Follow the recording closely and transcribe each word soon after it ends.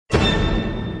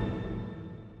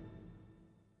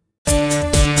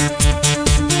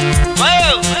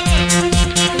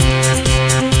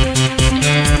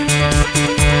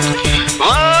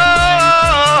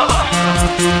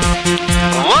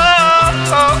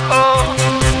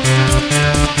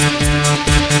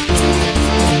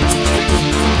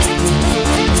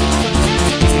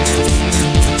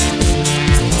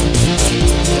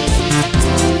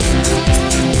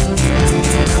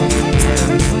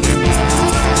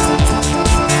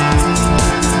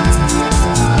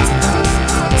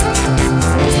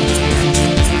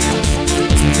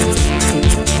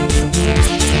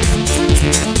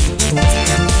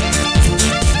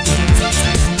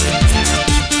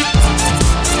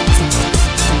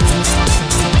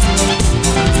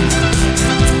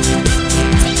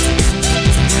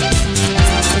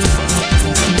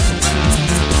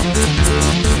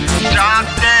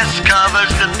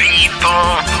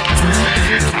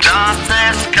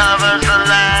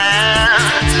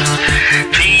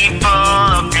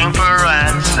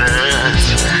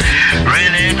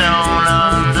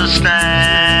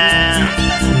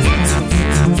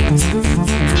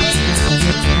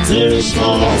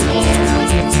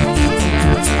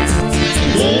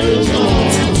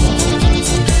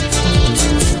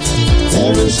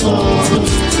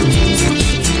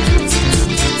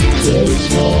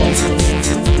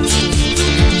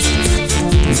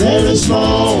There is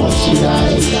more to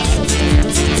life.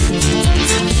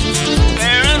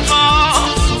 There is more.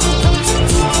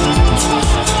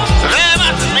 There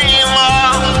must be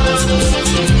more.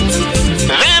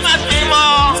 There must be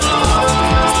more.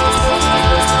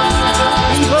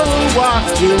 People who walk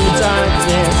in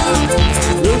darkness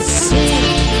will see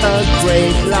a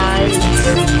great light.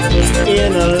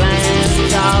 In a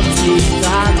land of deep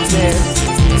darkness,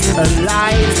 a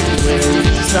light will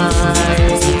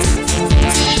shine.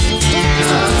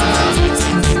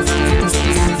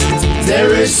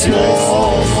 There is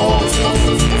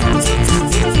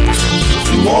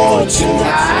more to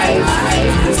life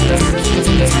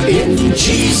in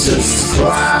Jesus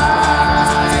Christ.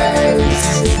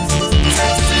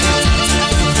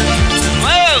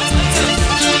 Whoa.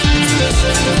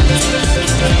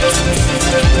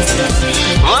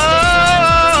 Whoa.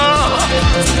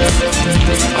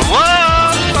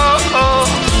 Whoa.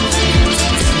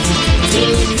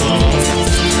 There is more.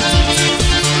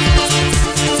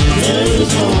 There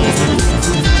is more.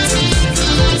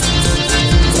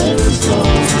 There is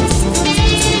more.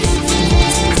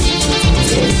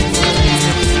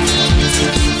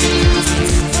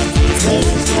 There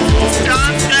is more.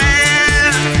 Darkness.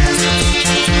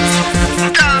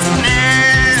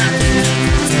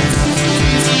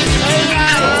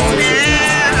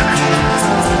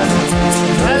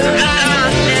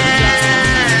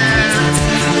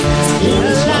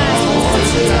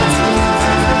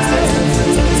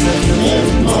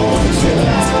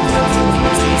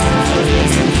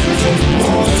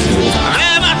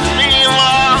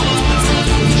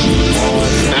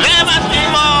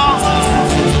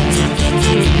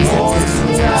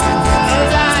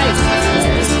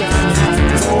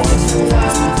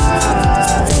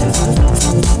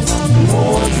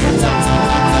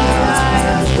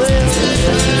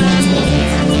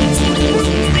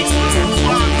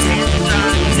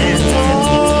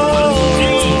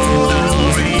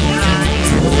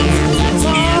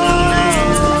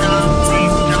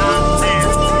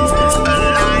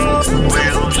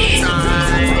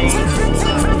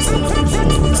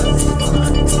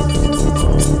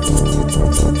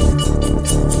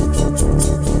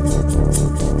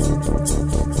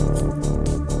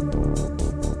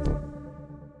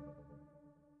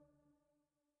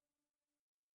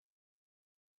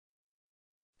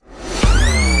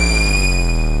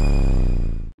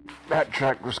 That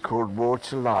track was called More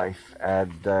to Life,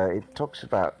 and it talks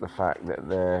about the fact that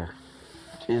there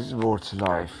is more to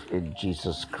life in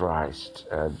Jesus Christ.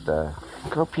 And I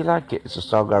hope you like it. It's a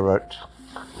song I wrote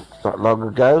not long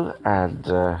ago, and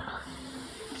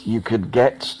you could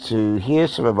get to hear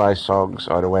some of my songs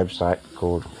on a website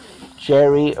called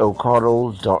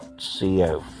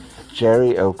jerryo'connell.co.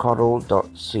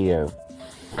 jerryo'connell.co.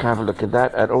 Have a look at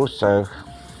that, and also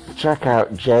check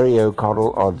out Jerry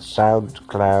O'Connell on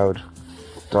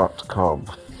SoundCloud.com.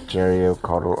 Jerry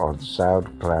O'Connell on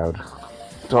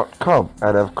SoundCloud.com.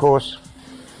 And of course,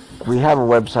 we have a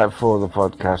website for the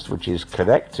podcast, which is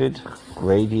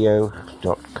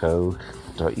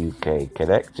connectedradio.co.uk.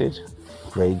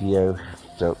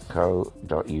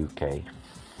 Connectedradio.co.uk.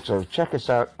 So check us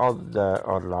out on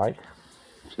online.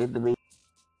 In the meantime,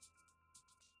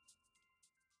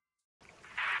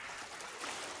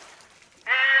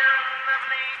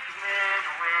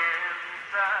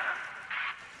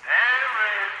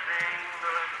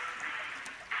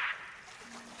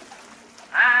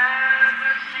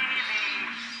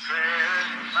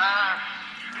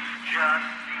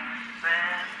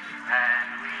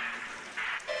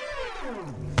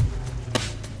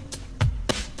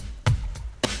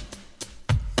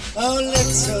 A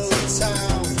little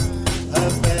town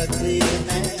of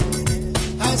Bethlehem,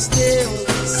 I still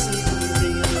see the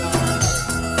light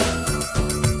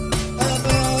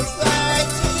above thy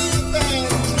deep and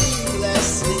dreamless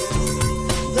sea.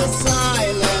 The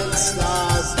silent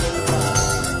stars go by.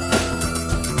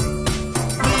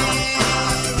 Merry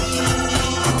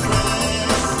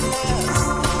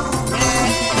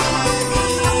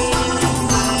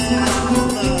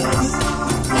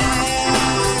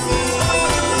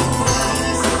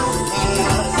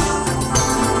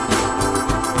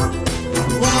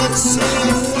Christmas.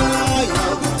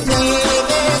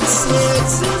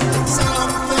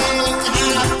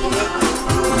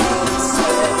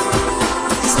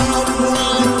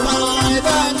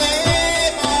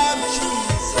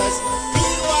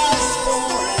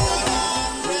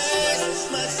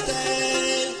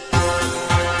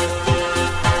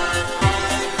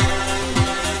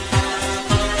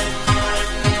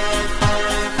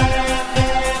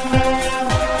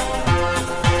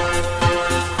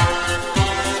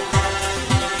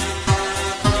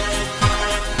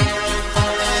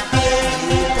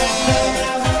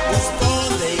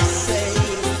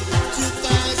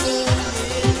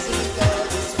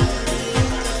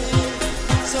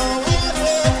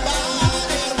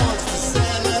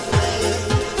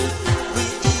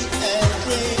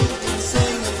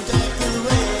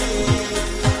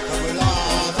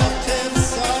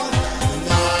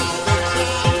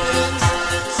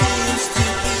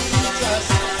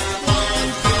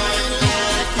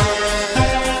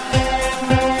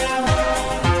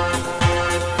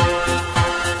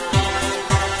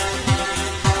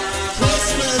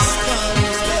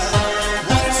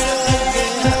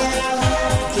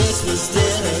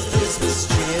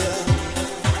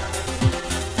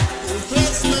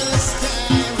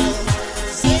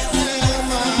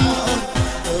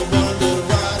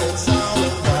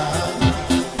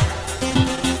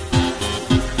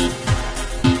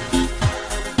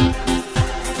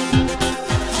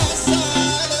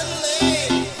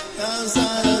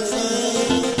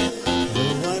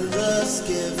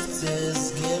 gift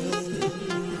is given.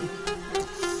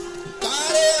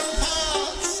 God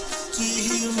imparts to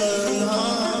human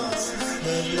hearts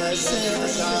the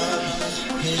blessings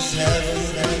of His heaven.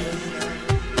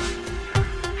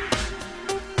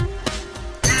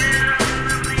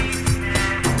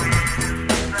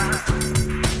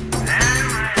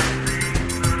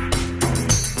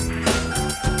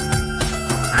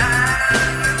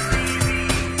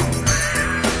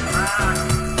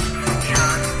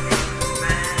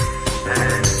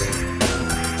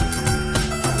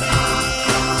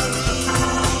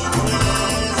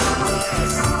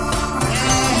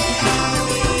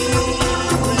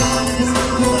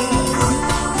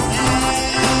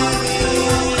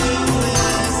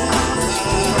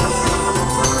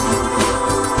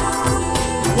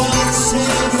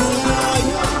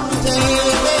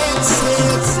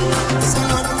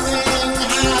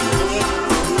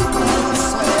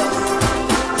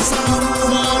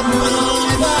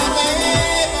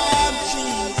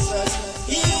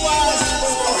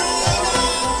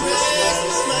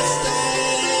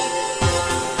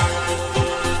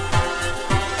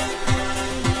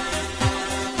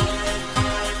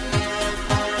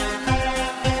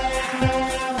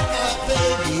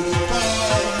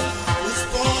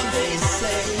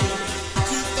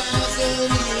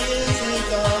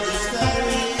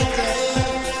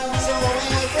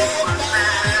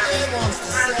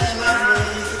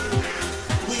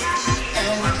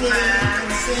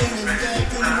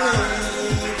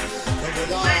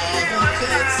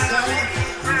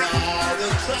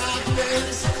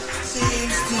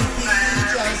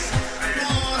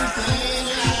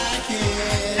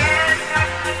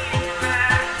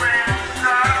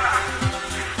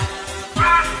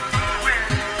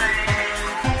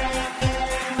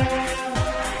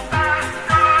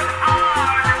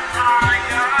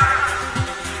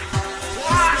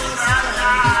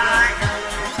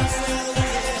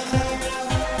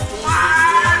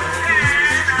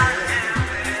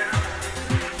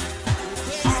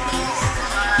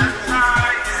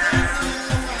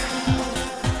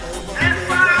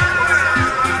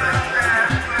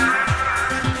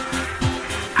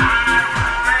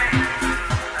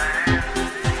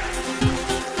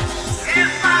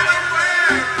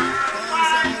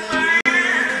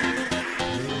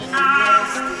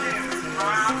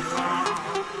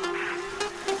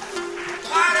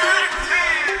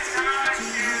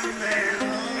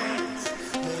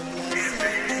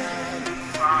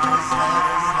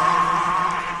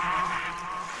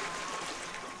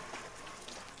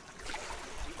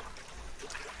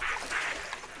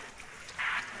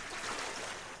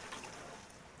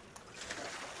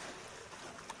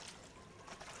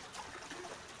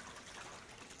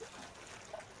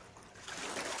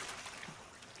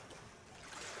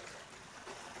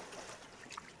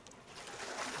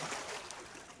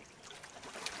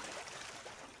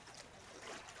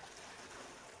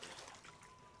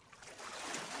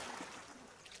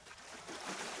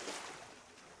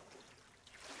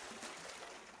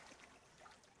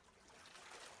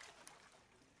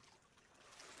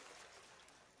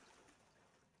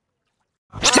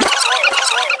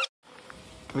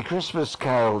 The Christmas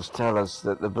carols tell us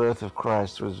that the birth of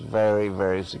Christ was very,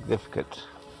 very significant.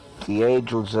 The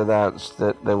angels announced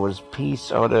that there was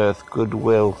peace on earth,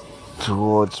 goodwill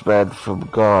towards men from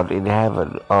God in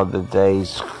heaven on the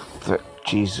days that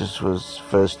Jesus was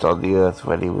first on the earth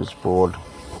when he was born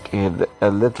in a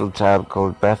little town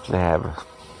called Bethlehem.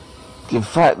 In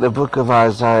fact, the book of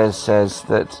Isaiah says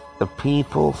that the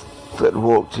people that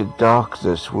walked in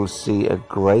darkness will see a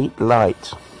great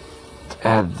light.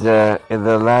 And in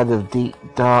the land of deep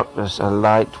darkness a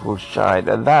light will shine.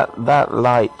 And that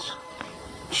light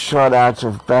shone out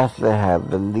of Bethlehem,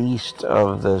 the least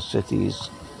of the cities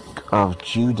of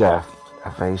Judah,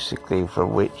 basically,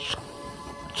 from which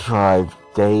tribe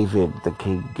David, the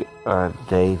king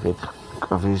David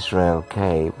of Israel,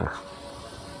 came.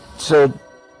 So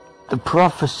the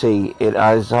prophecy in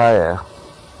Isaiah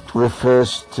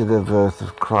refers to the birth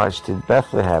of Christ in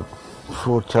Bethlehem,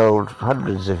 foretold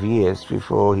hundreds of years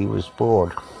before he was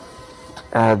born,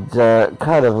 and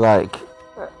kind of like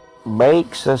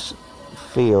makes us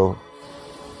feel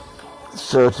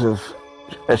sort of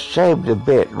ashamed a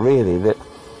bit, really, that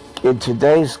in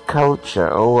today's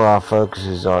culture all our focus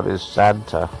is on is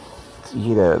Santa.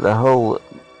 You know, the whole,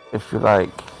 if you like,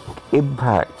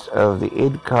 impact of the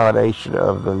incarnation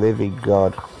of the living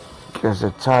God as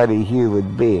a tiny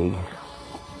human being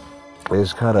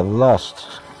is kind of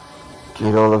lost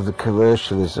in all of the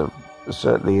commercialism,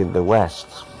 certainly in the West.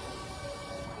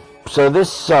 So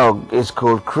this song is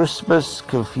called Christmas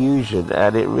Confusion,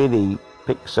 and it really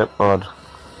picks up on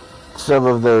some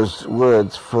of those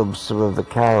words from some of the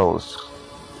carols.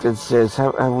 It says,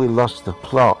 have we lost the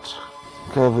plot?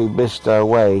 Have we missed our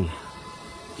way?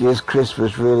 Is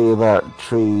Christmas really about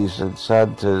trees and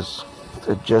Santas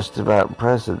and just about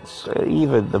presents?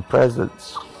 Even the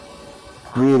presents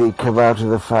really come out of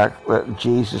the fact that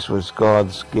Jesus was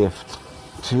God's gift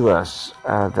to us,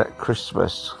 and at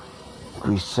Christmas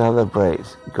we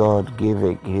celebrate God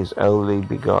giving his only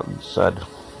begotten Son,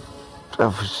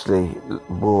 obviously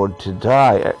born to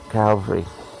die at Calvary.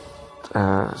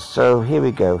 So here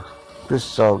we go. This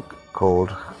song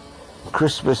called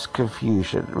Christmas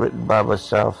Confusion, written by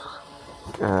myself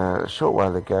a short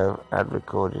while ago and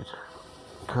recorded.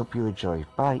 Hope you enjoy.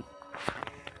 Bye.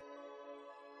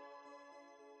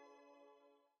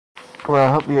 Well,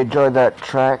 I hope you enjoyed that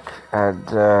track and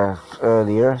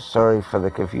earlier. Sorry for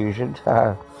the confusion.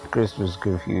 Christmas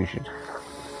confusion.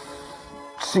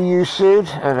 See you soon,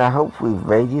 and I hope we've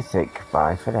made you think.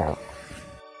 Bye for now.